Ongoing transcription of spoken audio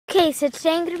Okay, so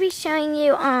today I'm going to be showing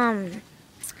you all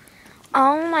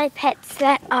my pets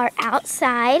that are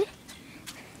outside.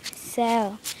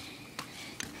 So,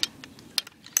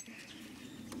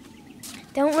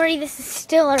 don't worry, this is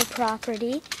still our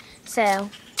property. So,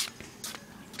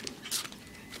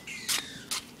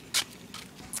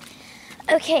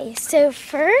 okay, so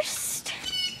first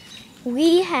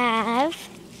we have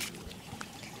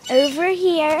over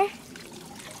here,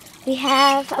 we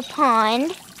have a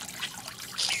pond.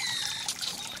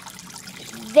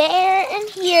 There and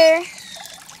here,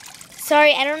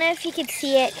 sorry, I don't know if you could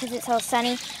see it because it's all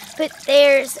sunny, but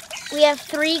we have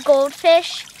 3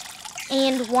 goldfish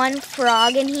and 1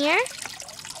 frog in here.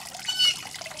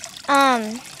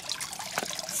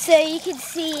 So you could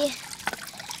see,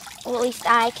 well, at least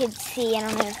I could see, I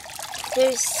don't know,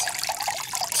 there's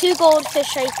 2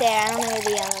 goldfish right there, I don't know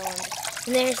the other one,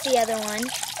 and there's the other one,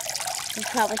 you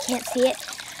probably can't see it.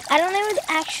 I don't know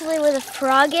actually where the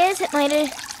frog is, it might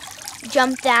have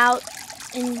jumped out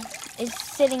and is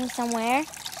sitting somewhere,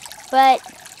 but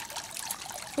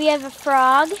we have a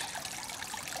frog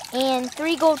and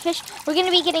 3 goldfish. We're going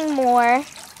to be getting more,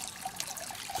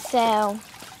 so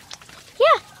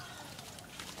yeah.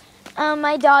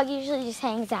 My dog usually just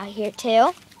hangs out here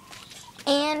too.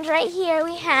 And right here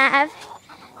we have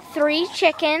 3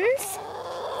 chickens.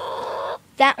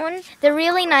 That one, they're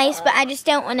really nice, but I just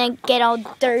don't want to get all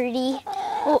dirty.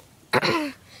 Well,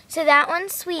 so that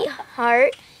one's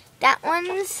Sweetheart, that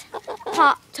one's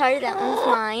Pop-Tart, that one's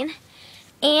mine,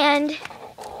 and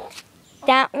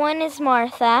that one is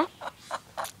Martha.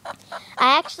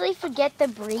 I actually forget the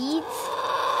breeds,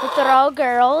 but they're all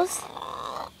girls.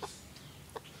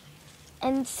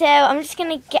 And so I'm just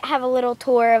going to have a little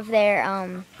tour of their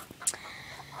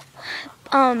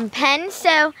pen.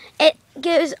 So it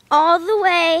goes all the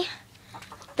way,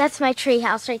 that's my tree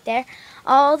house right there,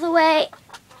 all the way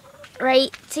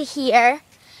right to here,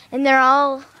 and they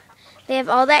have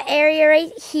all that area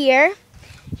right here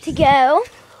to go.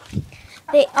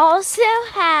 They also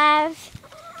have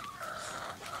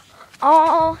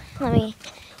let me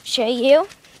show you,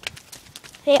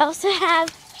 they also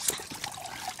have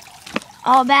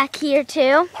all back here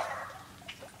too.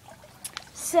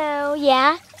 So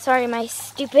yeah, sorry my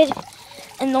stupid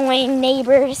annoying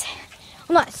neighbors,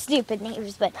 well, not stupid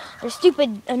neighbors, but their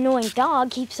stupid annoying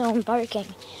dog keeps on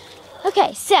barking.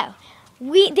 Okay, so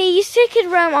they used to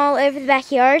could roam all over the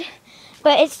backyard,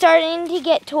 but it's starting to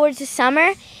get towards the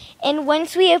summer, and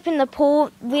once we open the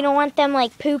pool, we don't want them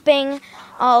like pooping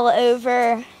all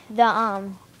over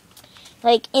the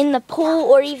like in the pool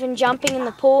or even jumping in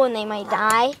the pool, and they might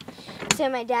die. So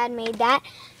my dad made that.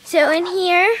 So in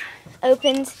here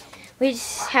opens, we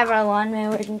just have our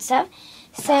lawnmowers and stuff.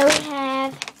 So we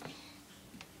have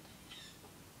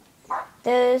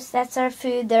those, that's our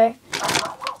food, they're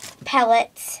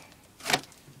pellets.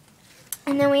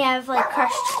 And then we have like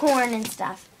crushed corn and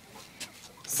stuff.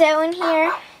 So in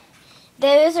here,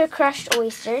 those are crushed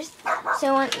oysters.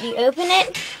 So when you open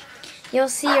it, you'll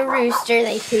see a rooster,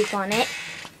 they poop on it.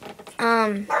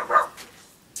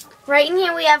 Right in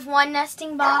here we have 1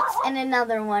 nesting box and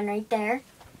another one right there.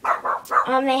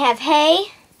 They have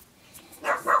hay,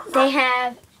 they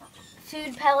have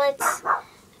food pellets, a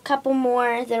couple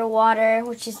more, their water,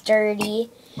 which is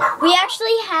dirty. We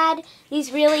actually had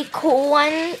these really cool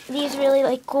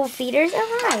cool feeders.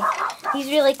 Oh hi! These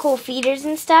really cool feeders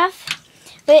and stuff.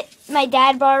 But my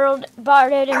dad borrowed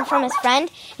them from his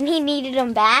friend, and he needed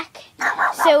them back.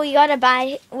 So we gotta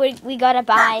buy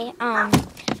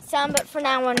some. But for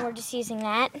now on, we're just using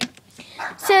that.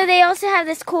 So they also have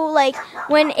this cool, like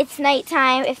when it's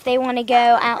nighttime, if they want to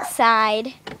go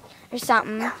outside or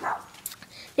something,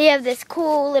 they have this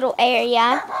cool little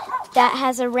area that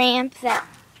has a ramp that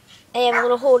they have a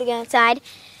little hole to go inside.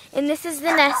 And this is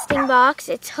the nesting box.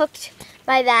 It's hooked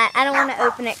by that. I don't want to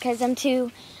open it because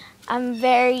I'm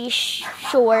very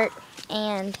short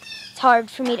and it's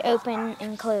hard for me to open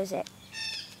and close it.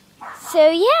 So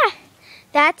yeah,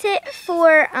 that's it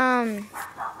for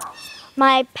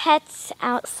my pets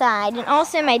outside. And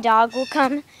also my dog will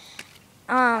come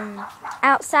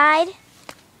outside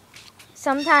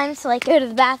sometimes to like go to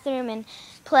the bathroom and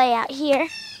play out here.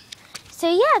 So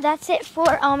yeah, that's it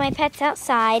for all my pets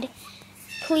outside.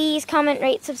 Please comment,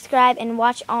 rate, subscribe, and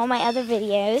watch all my other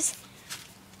videos.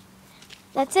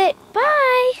 That's it.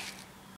 Bye!